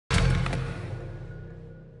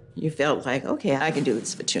You felt like, okay, I can do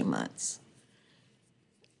this for 2 months.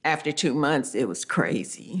 After 2 months, it was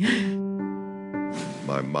crazy.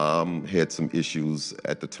 My mom had some issues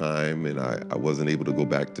at the time, and I wasn't able to go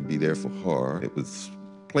back to be there for her. It was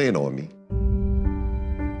playing on me.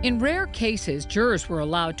 In rare cases, jurors were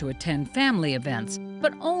allowed to attend family events,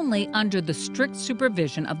 but only under the strict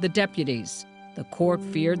supervision of the deputies. The court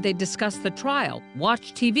feared they'd discuss the trial,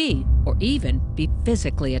 watch TV, or even be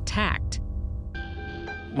physically attacked.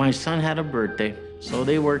 My son had a birthday, so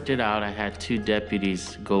they worked it out. I had 2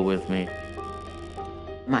 deputies go with me.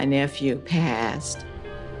 My nephew passed.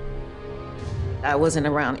 I wasn't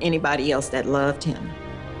around anybody else that loved him.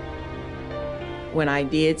 When I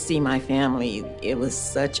did see my family, it was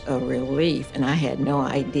such a relief, and I had no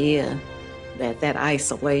idea that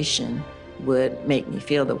isolation would make me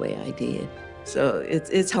feel the way I did. So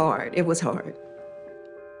it's hard. It was hard.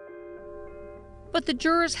 But the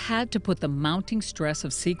jurors had to put the mounting stress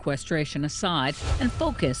of sequestration aside and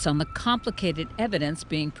focus on the complicated evidence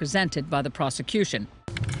being presented by the prosecution.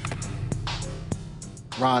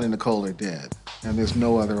 Ron and Nicole are dead, and there's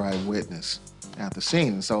no other eyewitness at the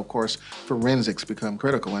scene. And so, of course, forensics become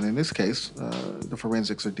critical. And in this case, the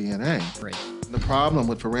forensics are DNA. Right. The problem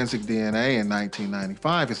with forensic DNA in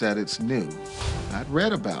 1995 is that it's new. I'd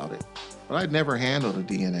read about it, but I'd never handled a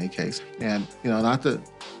DNA case. And, not to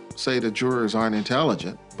say the jurors aren't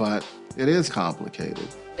intelligent, but it is complicated.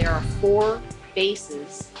 There are 4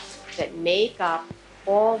 bases that make up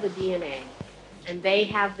all the DNA, and they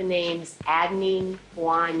have the names adenine,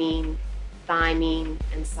 guanine, thymine,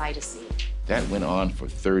 and cytosine. That went on for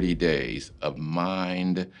 30 days of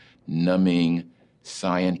mind-numbing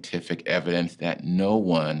scientific evidence that no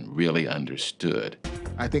one really understood.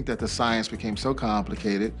 I think that the science became so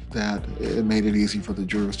complicated that it made it easy for the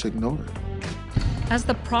jurors to ignore it. As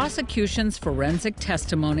the prosecution's forensic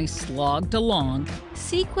testimony slogged along,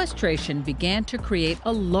 sequestration began to create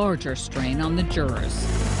a larger strain on the jurors.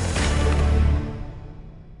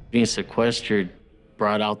 Being sequestered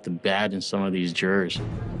brought out the bad in some of these jurors.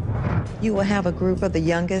 You will have a group of the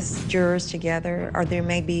youngest jurors together, or there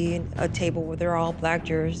may be a table where they're all black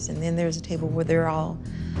jurors, and then there's a table where they're all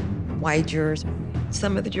white jurors.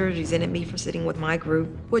 Some of the jurors resented me for sitting with my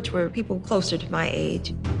group, which were people closer to my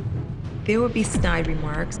age. There would be snide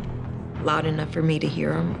remarks, loud enough for me to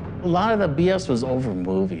hear them. A lot of the BS was over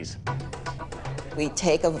movies. We'd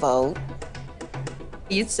take a vote.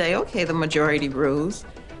 You'd say, okay, the majority rules,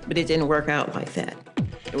 but it didn't work out like that.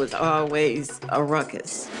 It was always a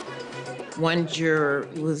ruckus. One juror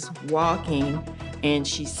was walking and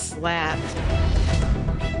she slapped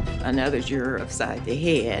another juror upside the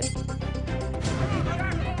head.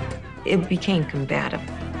 It became combative,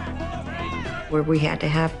 where we had to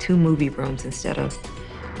have 2 movie rooms instead of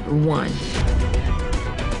 1.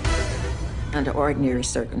 Under ordinary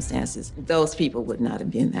circumstances, those people would not have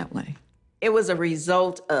been that way. It was a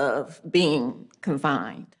result of being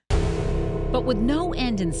confined. But with no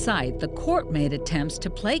end in sight, the court made attempts to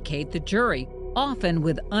placate the jury, often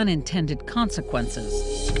with unintended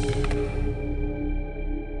consequences.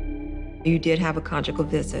 You did have a conjugal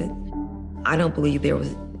visit. I don't believe there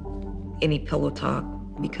was any pillow talk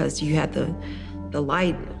because you had the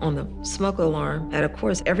light on the smoke alarm, and of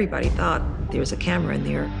course everybody thought there was a camera in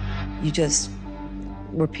there. You just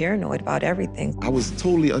were paranoid about everything. I was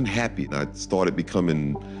totally unhappy. I started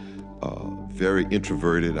becoming very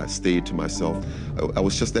introverted. I stayed to myself. I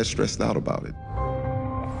was just that stressed out about it.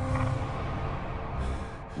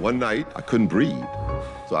 One night, I couldn't breathe.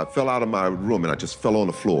 So I fell out of my room and I just fell on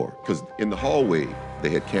the floor because in the hallway, they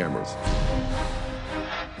had cameras.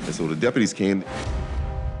 And so the deputies came,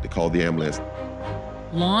 they called the ambulance.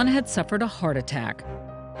 Lon had suffered a heart attack.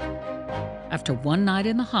 After one night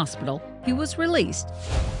in the hospital, he was released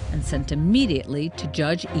and sent immediately to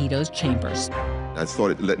Judge Ito's chambers. I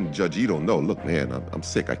started letting Judge Ito know, look, man, I'm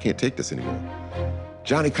sick. I can't take this anymore.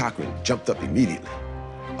 Johnny Cochran jumped up immediately.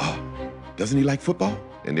 Oh, doesn't he like football?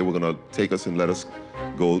 And they were going to take us and let us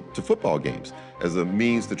go to football games as a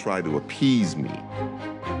means to try to appease me.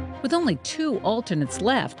 With only 2 alternates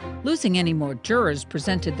left, losing any more jurors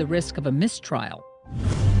presented the risk of a mistrial.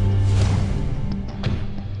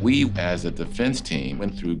 We, as a defense team,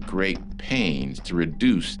 went through great pains to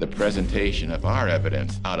reduce the presentation of our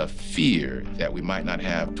evidence out of fear that we might not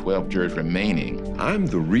have 12 jurors remaining. I'm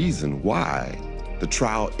the reason why the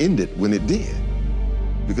trial ended when it did,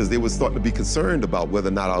 because they were starting to be concerned about whether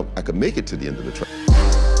or not I could make it to the end of the trial.